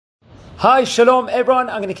Hi, shalom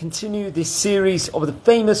everyone. I'm going to continue this series of the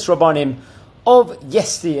famous Rabbanim of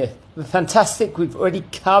yesteryear. Fantastic. We've already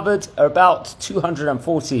covered about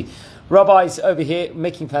 240 rabbis over here,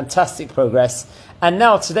 making fantastic progress. And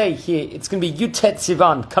now today here, it's going to be Yutet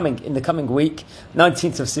Sivan coming in the coming week,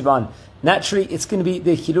 19th of Sivan. Naturally, it's going to be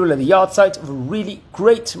the Hilula, the yard site of a really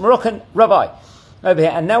great Moroccan rabbi over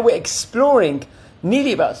here. And now we're exploring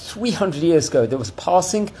nearly about 300 years ago, there was a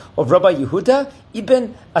passing of Rabbi Yehudah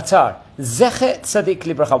ibn Attar, Zeche Tzadik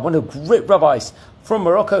Libracha, one of the great rabbis from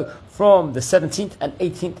Morocco from the 17th and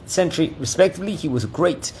 18th century, respectively. He was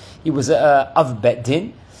Av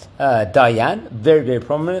Din, Dayan, very, very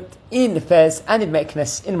prominent in Fez and in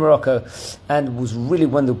Meknes in Morocco, and was really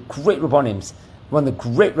one of the great rabbinims, one of the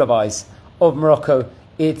great rabbis of Morocco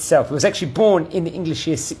itself. He was actually born in the English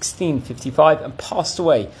year 1655 and passed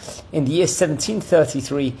away in the year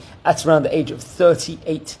 1733 at around the age of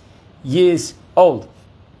 38 years old.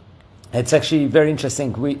 It's actually very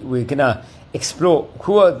interesting. We're going to explore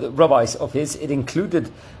who are the rabbis of his. It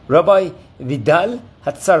included Rabbi Vidal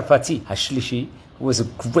Hatzarfati Hashlishi, who was a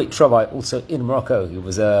great rabbi also in Morocco. He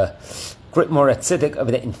was a great Morat Tzedek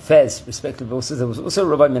over there in Fez, respectively. Also, there was also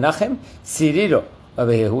Rabbi Menachem Siriro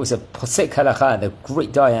over here, who was a Posek Halacha and a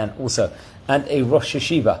great Dayan also, and a Rosh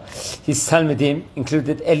Yeshiva. His Talmudim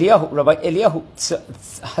included Rabbi Eliyahu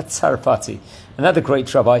Hatzarfati, another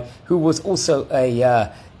great rabbi, who was also a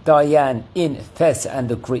Dayan in Fez and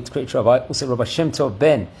a great rabbi. Also Rabbi Shem Tov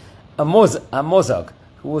ben Amozag,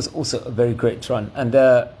 who was also a very great one. And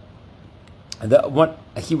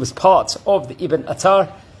he was part of the Ibn Attar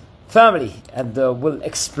family, and we'll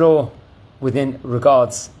explore within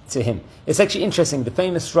regards to him. It's actually interesting. The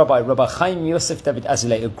famous Rabbi Chaim Yosef David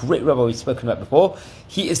Azulay, a great rabbi we've spoken about before,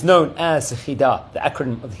 he is known as Yehudah, the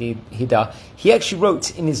acronym of Yehudah. He actually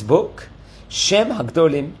wrote in his book Shem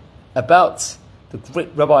Hagdolim about the great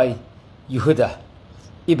Rabbi Yehudah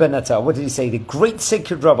ibn Attar. What did he say? The great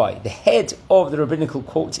sacred rabbi, the head of the rabbinical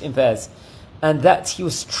court in Fez, and that he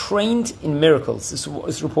was trained in miracles. This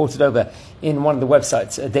was reported over in one of the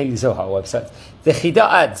websites, a Daily Zohar website. The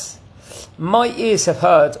Yehudah adds, "My ears have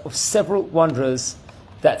heard of several wonders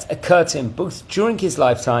that occurred to him both during his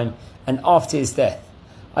lifetime and after his death.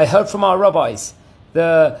 I heard from our rabbis,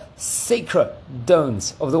 the sacred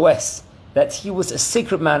dones of the West, that he was a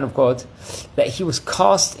sacred man of God, that he was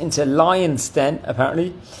cast into a lion's den,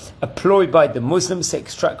 apparently, employed by the Muslims to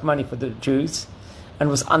extract money for the Jews, and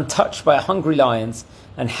was untouched by hungry lions,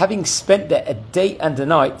 and having spent there a day and a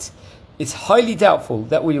night, it's highly doubtful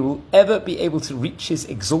that we will ever be able to reach his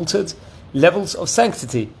exalted levels of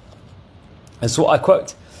sanctity." That's what I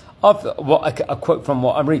quote. I quote from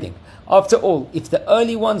what I'm reading. "After all, if the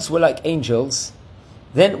early ones were like angels,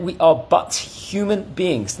 then we are but human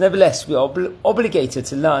beings. Nevertheless, we are obligated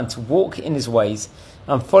to learn to walk in his ways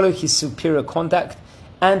and follow his superior conduct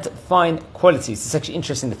and fine qualities." It's actually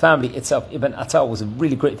interesting. The family itself, Ibn Attar, was a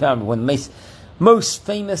really great family, one of the most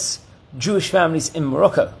famous Jewish families in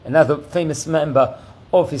Morocco. Another famous member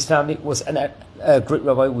of his family was a great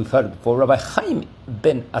rabbi we've heard of before, Rabbi Chaim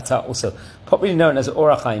ben Attar, also popularly known as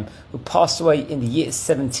Ora Chaim, who passed away in the year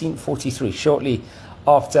 1743, shortly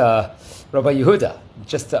after Rabbi Yehudah,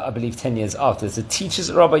 just I believe 10 years after. The teachers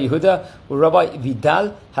of Rabbi Yehudah were Rabbi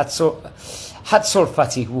Vidal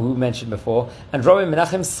Hatzorfati, who we mentioned before, and Rabbi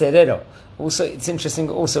Menachem Serero. Also, it's interesting,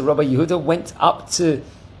 also Rabbi Yehudah went up to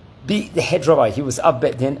be the head rabbi. He was Av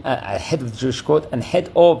Din, head of the Jewish court and head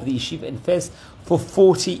of the yeshiva in Fez for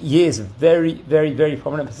 40 years. A very, very, very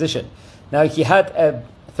prominent position. Now, he had a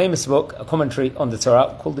famous book, a commentary on the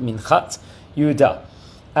Torah called the Minchat Yehudah.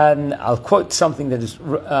 And I'll quote something that is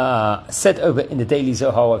said over in the Daily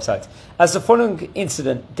Zohar website. "As the following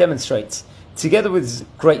incident demonstrates, together with his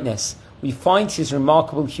greatness, we find his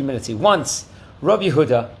remarkable humility. Once, Rabbi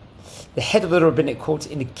Yehudah, the head of the rabbinic court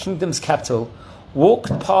in the kingdom's capital,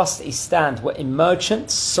 walked past a stand where a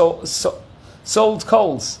merchant sold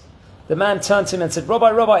coals. The man turned to him and said,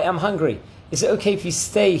 'Rabbi, I'm hungry. Is it okay if you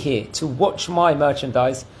stay here to watch my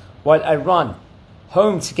merchandise while I run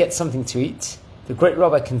home to get something to eat?' The great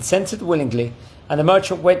rabbi consented willingly, and the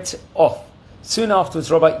merchant went off. Soon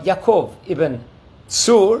afterwards, Rabbi Yaakov ibn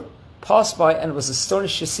Tsur passed by and was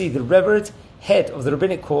astonished to see the revered head of the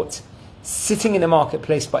rabbinic court sitting in the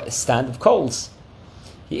marketplace by a stand of coals.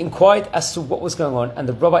 He inquired as to what was going on, and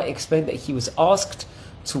the rabbi explained that he was asked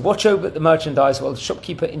to watch over the merchandise while the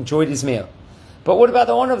shopkeeper enjoyed his meal. 'But what about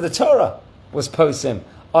the honor of the Torah?' was posed to him,"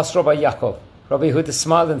 asked Rabbi Yaakov. Rabbi Yehudah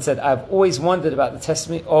smiled and said, "I have always wondered about the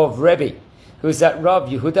testimony of Rabbi, who is that Rab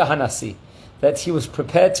Yehudah Hanasi, that he was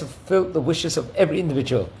prepared to fulfill the wishes of every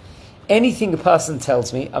individual. Anything a person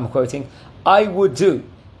tells me," I'm quoting, "I would do.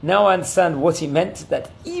 Now I understand what he meant, that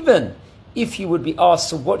even if he would be asked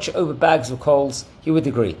to watch over bags of coals, he would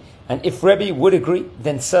agree. And if Rabbi would agree,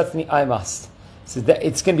 then certainly I must. So that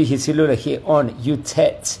it's going to be his Hilula here on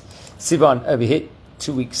Yutet Sivan over here.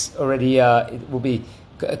 2 weeks already. It will be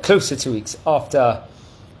close to 2 weeks after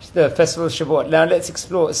the festival of Shavuot. Now let's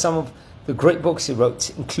explore some of the great books he wrote,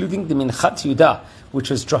 including the Minchat Yehudah, which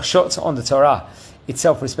was drashot on the Torah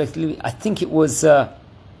itself, respectively. I think it was the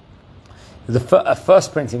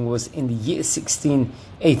first printing was in the year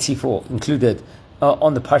 1684, included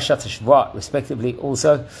on the Parshat Shavuot, respectively,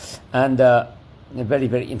 also, and very,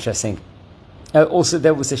 very interesting. Also,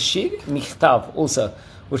 there was a Shir Michtav, also,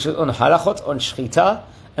 which was on Halachot, on Shchita,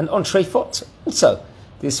 and on Treifot, also.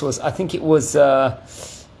 This was, I think it was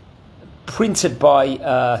printed by,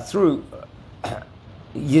 through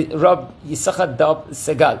Rabbi Yisachar Dab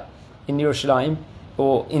Segal in Yerushalayim,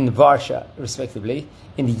 or in Varsha, respectively,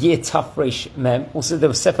 in the year Taf Reish Mem. Also, there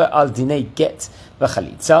was Sefer Al Dinei Get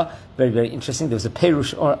V'Chalitza, very, very interesting. There was a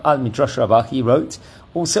Perush Al Midrash Rabbah he wrote.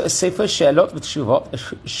 Also, a Sefer She'elot V'Teshuvot,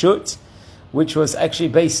 a Shut, which was actually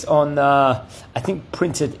based on, I think,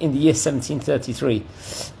 printed in the year 1733.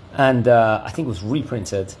 And I think it was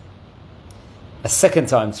reprinted a second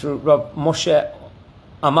time through Rabbi Moshe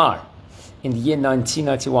Amar in the year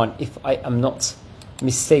 1991, if I am not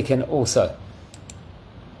mistaken also.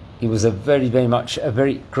 He was a very, very much a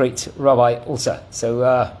very great rabbi also.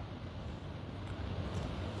 So,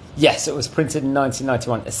 yes, it was printed in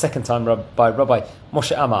 1991, a second time by Rabbi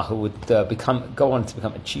Moshe Amar, who would go on to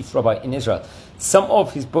become a chief rabbi in Israel. Some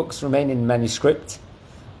of his books remain in manuscript.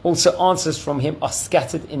 Also, answers from him are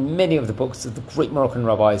scattered in many of the books of the great Moroccan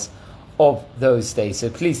rabbis of those days.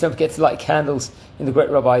 So please don't forget to light candles in the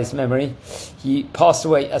great rabbi's memory. He passed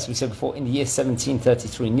away, as we said before, in the year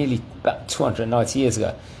 1733, nearly about 290 years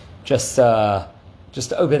ago. Just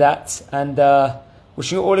over that. And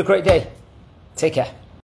wishing you all a great day. Take care.